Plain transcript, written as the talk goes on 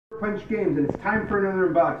Punch Games, and it's time for another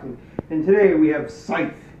unboxing. And today we have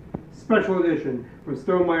Scythe, Special Edition from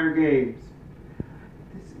Stonemaier Games.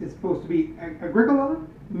 This is supposed to be Agricola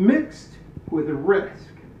mixed with a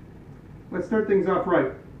Risk. Let's start things off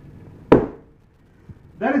right.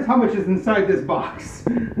 That is how much is inside this box.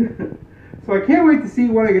 So I can't wait to see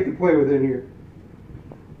what I get to play with in here.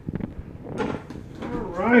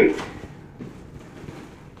 Alright.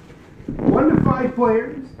 1 to 5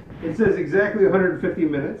 players. It says exactly 150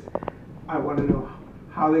 minutes. I want to know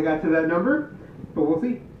how they got to that number, but we'll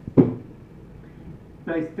see.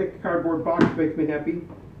 Nice thick cardboard box makes me happy.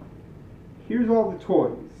 Here's all the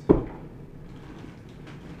toys.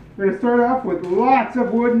 We're going to start off with lots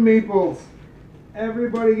of wooden meeples.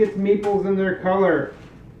 Everybody gets meeples in their color.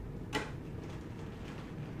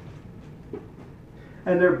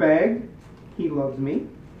 And their bag, he loves me.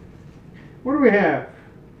 What do we have?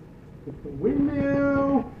 The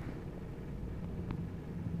windmill.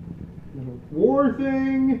 Little war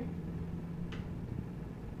thing.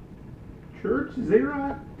 Church,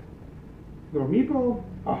 Zayrat. Little meeple.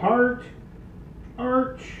 A heart.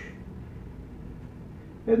 Arch.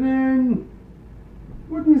 And then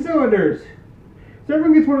wooden cylinders. So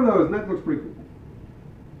everyone gets one of those, and that looks pretty cool.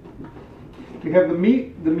 We have the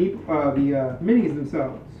minis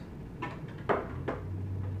themselves.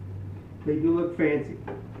 They do look fancy.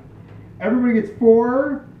 Everybody gets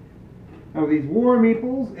 4 of these war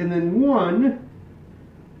meeples, and then 1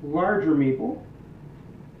 larger meeple.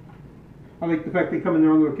 I like the fact they come in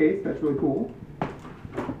their own little case. That's really cool.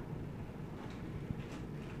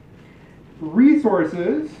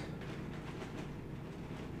 Resources.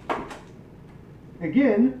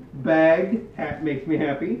 Again, bag. Hat makes me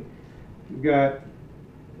happy. We've got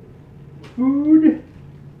food,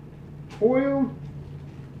 oil,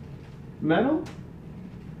 metal,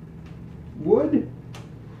 wood.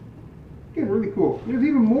 Again, really cool. There's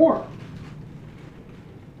even more.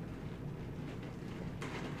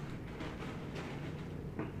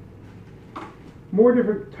 More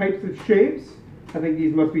different types of shapes. I think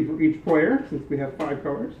these must be for each player since we have 5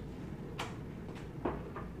 colors.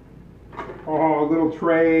 Oh, little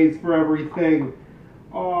trays for everything.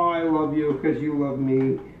 Oh, I love you because you love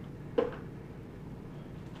me.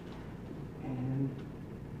 And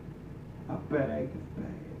a bag of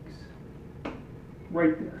bags.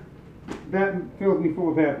 Right there. That fills me full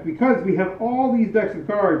of happy because we have all these decks of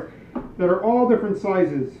cards that are all different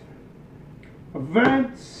sizes.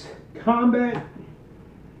 Events, combat,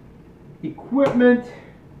 equipment,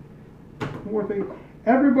 more things.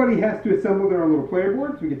 Everybody has to assemble their own little player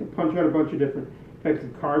board, so we get to punch out a bunch of different types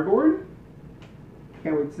of cardboard.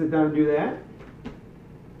 Can't wait to sit down and do that.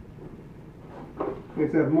 We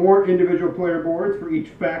have more individual player boards for each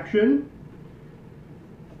faction.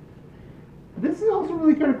 This is also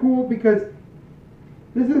really kind of cool because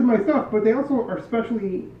this is my stuff, but they also are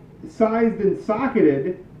specially sized and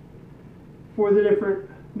socketed for the different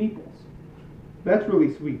meeples. That's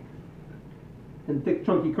really sweet. And thick,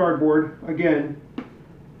 chunky cardboard, again,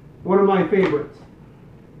 one of my favorites.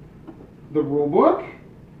 The rule book,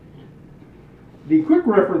 the quick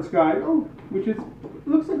reference guide, which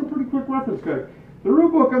looks like a pretty quick reference guide. The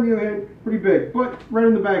rule book, on the other hand, pretty big, but right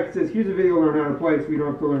in the back it says, here's a video to learn how to play, so you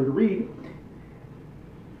don't have to learn to read.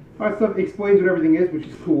 That stuff explains what everything is, which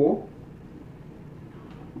is cool.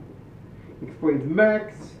 Explains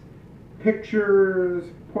mechs,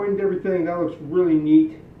 pictures, pointing to everything. That looks really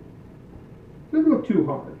neat. Doesn't look too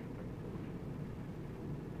hard.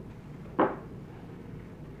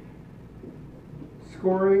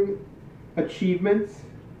 Scoring, achievements,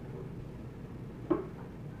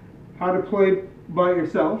 how to play by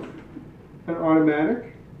yourself, an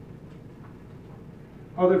automatic,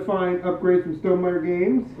 other fine upgrades from Stonemaier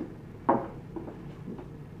Games,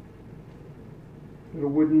 little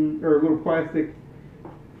wooden or little plastic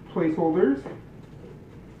placeholders,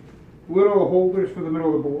 little holders for the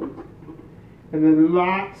middle of the board. And then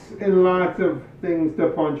lots and lots of things to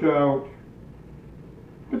punch out.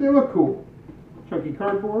 But they look cool. Chunky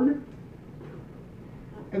cardboard.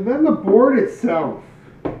 And then the board itself.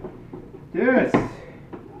 This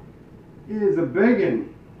is a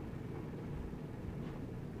biggin'.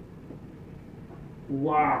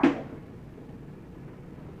 Wow.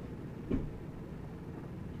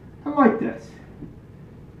 I like this.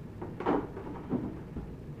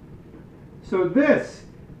 So this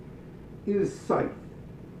is Scythe.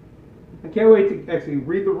 I can't wait to actually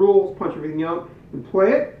read the rules, punch everything out, and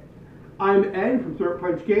play it. I'm Ed from Throat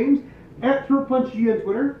Punch Games, at Throat Punch G on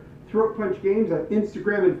Twitter, Throat Punch Games on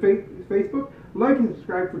Instagram and Facebook. Like and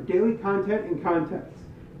subscribe for daily content and contests.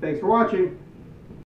 Thanks for watching.